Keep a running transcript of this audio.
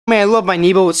Man, I love my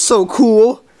amiibo. It's so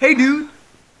cool. Hey, dude.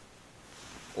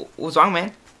 What's wrong,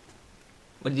 man?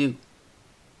 What'd you do?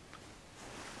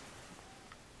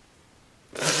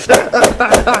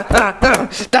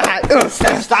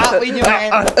 Stop! What you doing,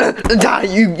 man?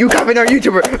 You copied our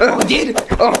YouTuber. Oh, you did?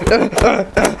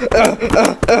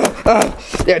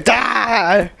 Yeah,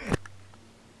 die.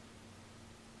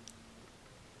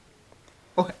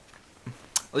 Okay.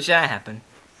 What should that happen?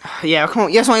 Yeah, come on.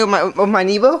 You guys want to go with my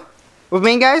amiibo? With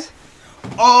me, guys?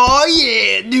 Oh,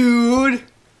 yeah, dude.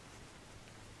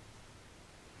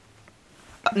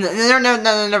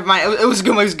 No, never mind. It was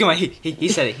good. It was good. He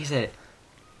said it. He said it.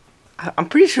 I'm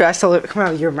pretty sure I saw it come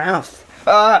out of your mouth.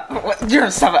 You're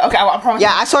stop it. Okay, I promise.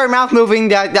 Yeah, I saw your mouth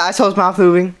moving. I saw his mouth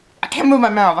moving. I can't move my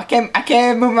mouth. I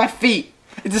can't move my feet.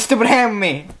 It's a stupid hand with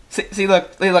me. See,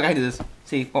 look. I do this.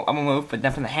 See, I'm gonna move, but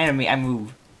then from the hand of me, I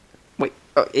move. Wait.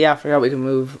 Oh, yeah, I forgot we can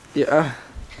move. Yeah.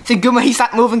 See, Goomba, he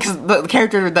stopped moving because the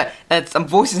character that's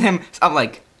voicing him. I'm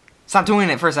like, stop doing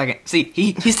it for a second. See,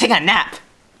 he's taking a nap,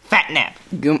 fat nap.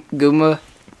 Goomba.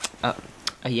 Yeah,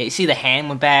 you see the hand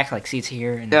went back, like, see it's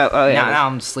here, and yeah. now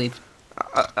I'm asleep.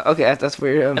 Okay, that's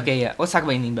weird. Okay, yeah, let's talk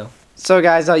about amiibo. So,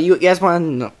 guys, you guys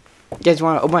want to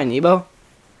open my amiibo?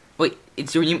 Wait,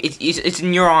 it's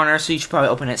in your honor, so you should probably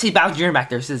open it. See Bowser Jr. back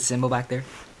there. See the symbol back there.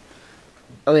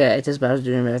 Oh yeah, it says Bowser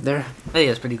Jr. back there. Oh yeah,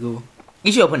 it's pretty cool.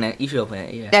 You should open it.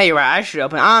 Yeah. Yeah, you're right. I should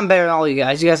open it. I'm better than all you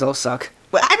guys. You guys all suck.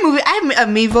 Well, I have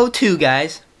amiibo too,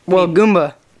 guys. Well,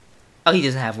 Goomba. Oh, he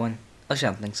doesn't have one. I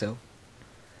don't think so.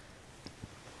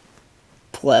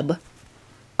 Pleb.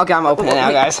 Okay, I'm opening it now,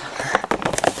 guys.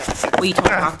 What are you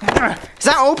talking about? It's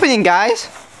not opening, guys.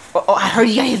 Oh, I heard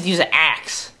you guys have to use an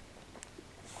axe.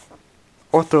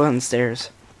 Or throw it on the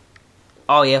stairs.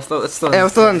 Oh yeah, let's throw it. Yeah, we'll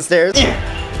throw it on the stairs.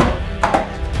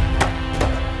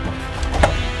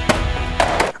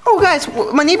 Oh, guys,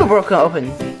 my amiibo broke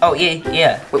open. Oh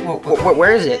yeah.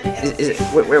 Where is it? Is it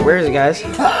where is it, guys?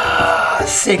 Ah,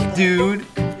 sick, dude.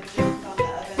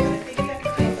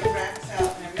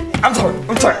 I'm sorry.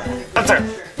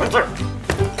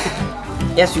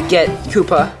 Yes, you get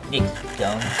Koopa.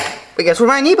 Wait, guys, where'd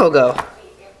my amiibo go?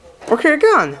 Where could it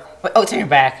gone? Wait, oh, it's in your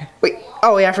back. Wait,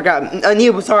 oh yeah, I forgot.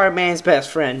 Amiibo's our man's best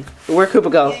friend. Where'd Koopa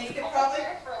go?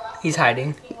 He's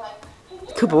hiding.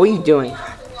 Koopa, what are you doing?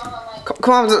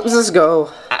 Come on, let's go.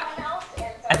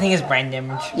 I think it's brain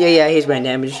damage. Yeah, he's brain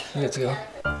damaged. Let's go.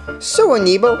 So,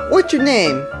 Amiibo, what's your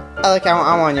name? I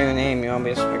want your name, you know,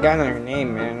 because I gotta know your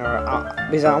name, man,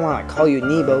 because I don't want to call you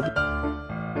Amiibo.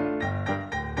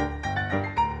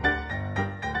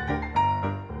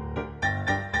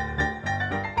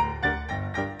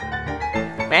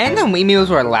 Man, the amiibos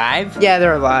were alive. Yeah,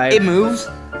 they're alive. It moves.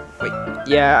 Wait,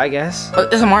 yeah, I guess. Oh,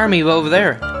 there's a Mario amiibo over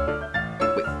there.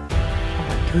 Wait. Oh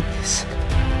my goodness.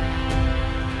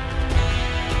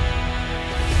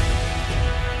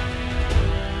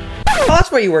 Oh,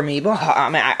 that's where you were, amiibo. I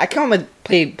mean, I come and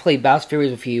play Bowser Fury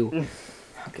with you. Okay,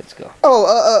 let's go.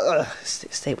 Oh,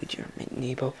 stay with your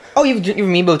amiibo. Oh, you have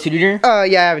amiibo too, dude? Yeah, I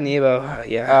have an amiibo.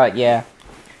 Yeah. Yeah.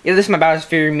 Yeah, this is my Bowser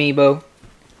Fury amiibo.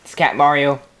 It's Cat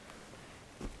Mario.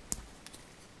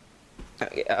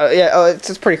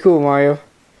 It's pretty cool, Mario.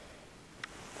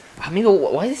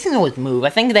 Amiibo, why does this thing always move?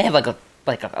 I think they have like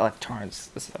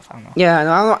electrons and stuff. I don't know. Yeah,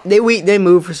 no, they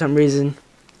move for some reason.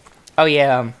 Oh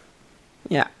yeah.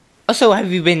 Yeah. Oh, so how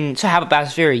about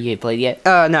Bowser Fury? You played yet?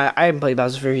 No, I haven't played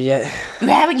Bowser Fury yet. You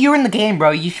haven't? You're in the game,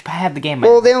 bro. You should have the game.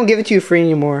 Well, they don't give it to you free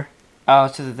anymore. Oh,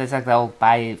 so that's like they'll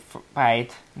buy it.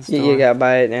 You gotta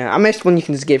buy it now. I missed one you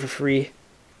can just get for free.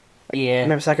 Yeah.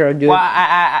 Remember Sakura do it?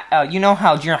 Well, you know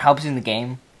how Junior helps in the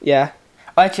game? Yeah.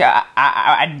 Oh, actually,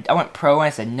 I went pro and I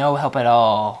said no help at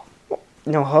all.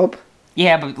 No help?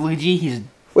 Yeah, but Luigi, he's...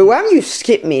 Wait, why don't you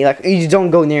skip me? Like, you just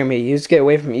don't go near me. You just get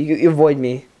away from me. You avoid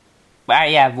me.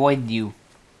 Yeah, avoid you.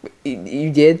 You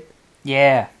did?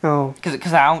 Yeah. Oh.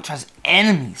 Because I don't trust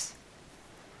enemies.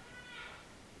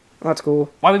 Oh, that's cool.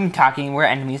 Why are we even talking? We're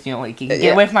enemies, you know, like, get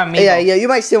away from my amiibo. Yeah, you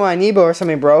might steal my amiibo or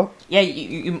something, bro. Yeah,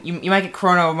 you might get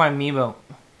corona over my amiibo.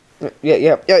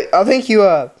 Yeah, I think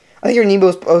your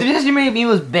amiibo's... Just your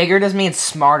amiibo's bigger doesn't mean it's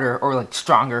smarter or, like,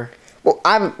 stronger.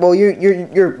 Well,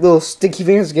 your little sticky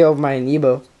fingers get over my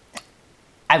amiibo.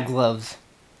 I have gloves.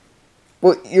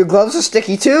 Well, your gloves are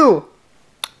sticky, too.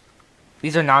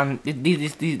 These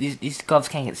gloves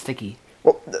can't get sticky.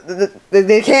 Well,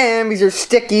 they can because they're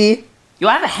sticky. Yo,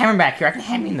 I have a hammer back here. I can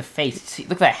hammer you in the face. See,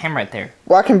 look at that hammer right there.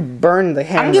 Well, I can burn the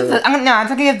hammer. I'm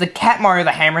gonna give the Cat Mario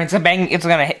the hammer. It's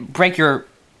gonna break your...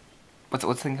 What's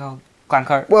the thing called? Clown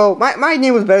cart? Well, my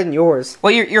name was better than yours.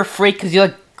 Well, you're a freak because you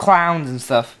like clowns and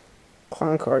stuff.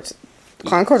 Clown carts.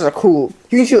 Clown carts are cool. I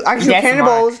can shoot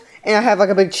cannonballs, and I have like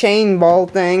a big chain ball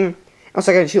thing,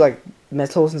 Also, I can shoot like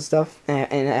metals and stuff,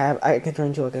 and I can turn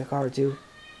into like a car too.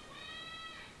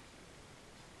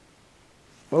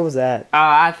 What was that?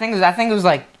 I think it was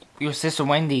like your sister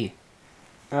Wendy.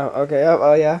 Oh, okay.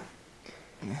 Oh, yeah.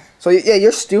 So yeah,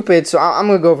 you're stupid. So I'm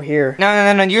gonna go over here.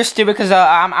 No. You're stupid because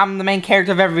I'm the main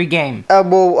character of every game.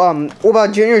 What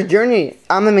about Junior's Journey?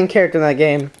 I'm the main character in that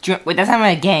game. Wait, that's not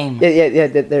a game. Yeah.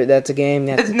 That's a game.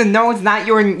 No, it's not.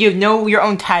 You have your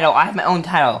own title. I have my own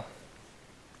title.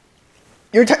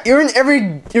 You're in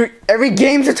every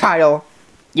game's a title.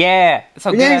 Yeah. So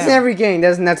Your name's in every game.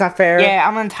 That's not fair. Yeah,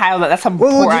 I'm in the title. That's how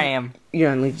poor I am. You're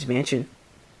on Luigi's Mansion.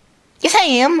 Yes, I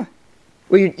am.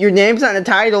 Well, your name's not in the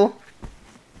title.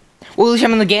 Well, at least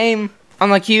I'm in the game.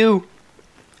 Unlike you.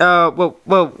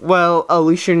 Well, at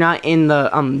least you're not in the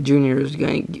Junior's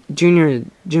game. Junior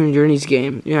Journey's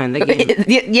game. You're not in the game.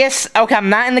 Yes. Okay, I'm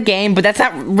not in the game, but that's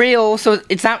not real. So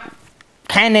it's not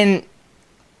canon.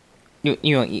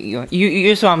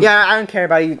 You so I'm. Yeah, I don't care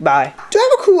about you. Bye. Do I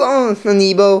have a cool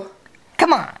amiibo?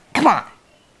 Come on. Do I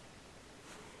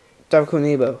have a cool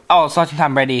amiibo? Oh, it's watching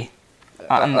Tom Brady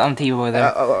on TV over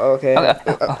there. Okay.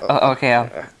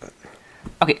 Okay.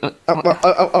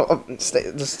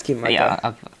 Just keep my. Yeah,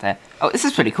 I'll give it that. Oh, this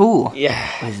is pretty cool. Yeah.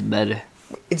 This is better.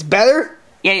 It's better?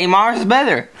 Yeah, Mars is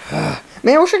better.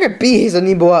 Man, I wish I could beat his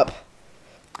amiibo up.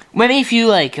 Maybe if you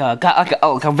like got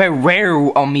like a very rare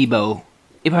amiibo,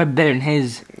 it's probably better than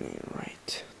his.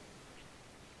 Right.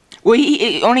 Well,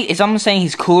 I'm saying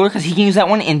he's cooler because he can use that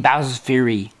one in Bowser's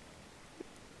Fury.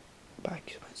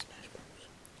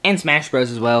 And Smash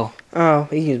Bros as well. Oh,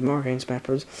 he can use Mario and Smash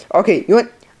Bros. Okay, you know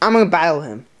what? I'm gonna battle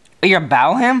him. Oh, you're gonna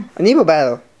battle him? Amiibo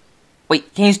battle.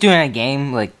 Wait, can you just do it in a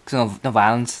game? Like, no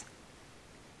violence?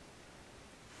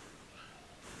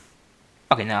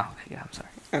 Okay, no. Okay, yeah, I'm sorry.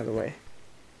 Out of the way.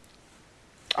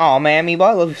 Oh man, Amiibo,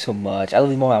 I love you so much. I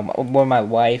love you more than my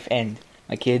wife and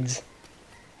my kids.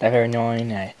 They're very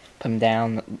annoying. I put them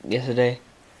down yesterday.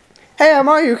 Hey,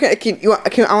 Mario, I want an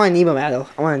amiibo battle.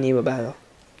 I want an amiibo battle.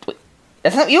 Wait,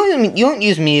 that's not. You don't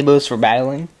use Amiibos for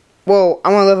battling. Well,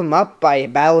 I want to level them up by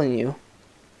battling you.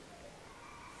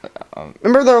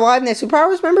 Remember they're alive and they have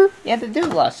superpowers, remember? Yeah, they do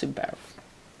have a lot of superpowers.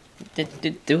 They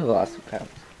do have a lot of superpowers.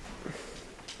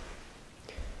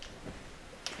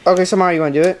 Okay, so Mario, you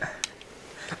want to do it?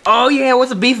 Oh yeah, what's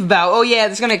the beef about? Oh yeah,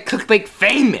 it's gonna cook bake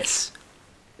famous.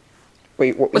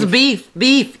 Wait, what's the beef?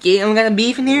 Beef? Yeah, we got a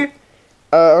beef in here?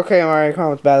 Okay, Mario, come on,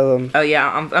 let's battle them. Oh yeah,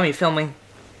 I'm filming.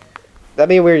 That'd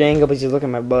be a weird angle, but you look at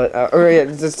my butt. Or yeah,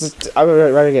 I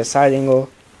would rather get a side angle.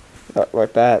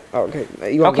 Like that. Okay.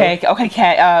 Okay,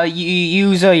 Cat. You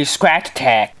use your scratch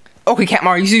attack. Okay, Cat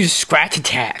Mario, you use scratch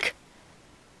attack.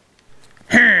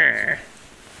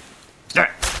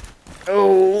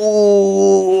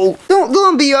 Oh!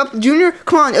 Don't beat you up, Junior.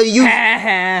 Come on, you.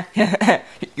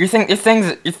 Your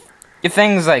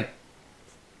thing's like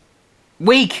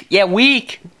weak. Yeah,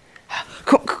 weak.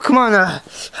 Come on,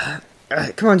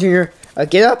 come on, Junior.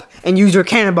 Get up and use your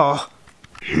cannonball.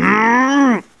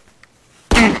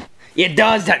 It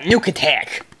does that nuke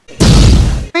attack.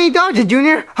 Hey, dodge it,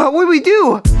 Junior. What do we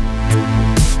do?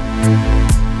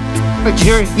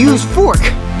 Junior, use fork.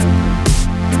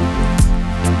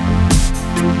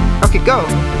 Okay, go.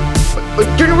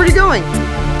 Junior, where are you going?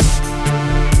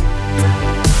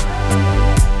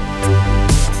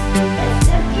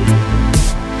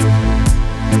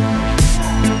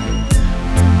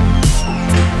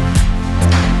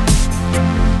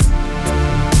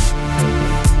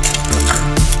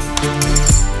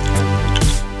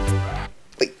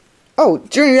 Oh,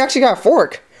 Junior, you actually got a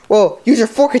fork. Well, use your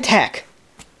fork attack.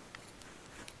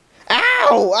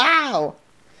 Ow! Ow!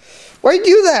 Why'd you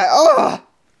do that? Oh!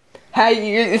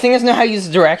 The thing is, know how to use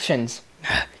the directions.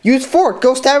 Use fork.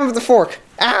 Go stab him with the fork.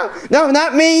 Ow! No,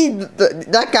 not me.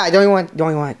 That guy. Don't you want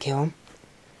to kill him?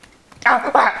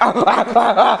 Ow! Ow! Ow!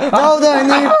 Ow! Ow! No,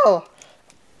 no.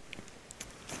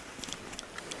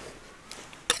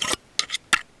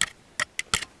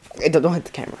 Hey, don't hit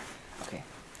the camera. Okay.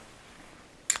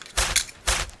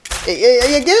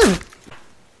 Yeah, get him.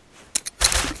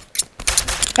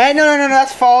 Hey, no,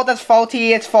 that's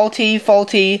faulty, it's faulty.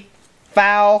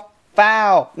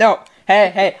 Foul. No,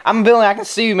 hey, I'm a villain, I can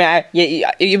sue you, man.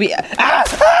 Yeah, you'll be,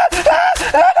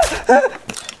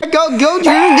 Go, Junior,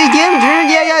 get him,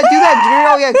 Junior, yeah, do that, Junior,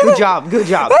 oh yeah, good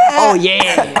job. Oh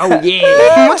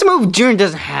yeah. What's a move Junior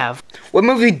doesn't have? What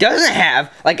move he doesn't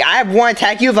have? Like, I have one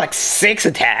attack, you have like 6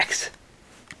 attacks.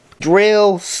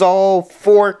 Drill, soul,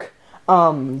 fork,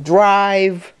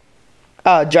 drive,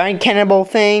 giant cannonball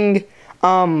thing,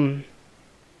 and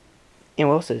what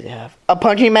else does he have?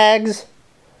 Punching mags,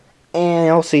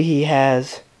 and also he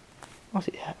has, what else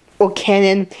does he have? Well,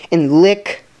 cannon and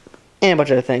lick, And a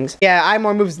bunch of other things. Yeah, I have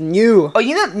more moves than you. Oh,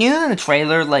 you know in the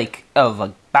trailer, like, of,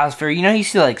 like, Bowser's Fury, you know you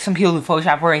see, like, some people do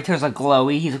Photoshop where he turns, like,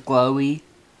 glowy, he's glowy?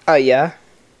 Oh, yeah?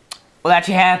 Well, that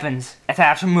actually happens. That's an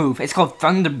actual move. It's called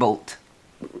Thunderbolt.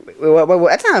 Wait,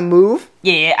 that's not a move.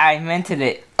 Yeah, I invented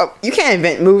it. Oh, you can't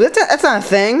invent moves. That's not a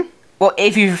thing. Well,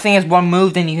 if your thing has one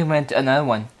move, then you can invent another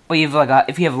one. But you have, like,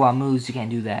 if you have a lot of moves, you can't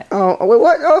do that. Oh, wait,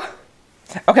 what? Oh.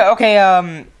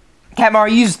 Okay, Cat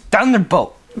Mario, use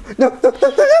Thunderbolt. No.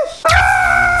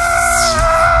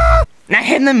 Now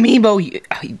hit an amiibo, you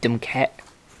dumb cat.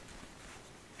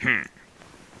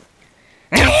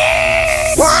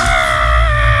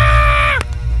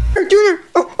 Junior!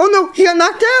 Oh no, he got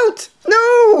knocked out!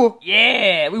 No!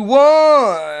 Yeah, we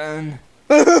won!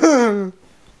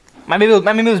 My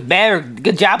amiibo's better.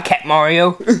 Good job, Cat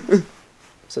Mario.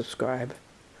 Subscribe.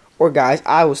 Or guys,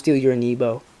 I will steal your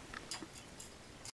amiibo.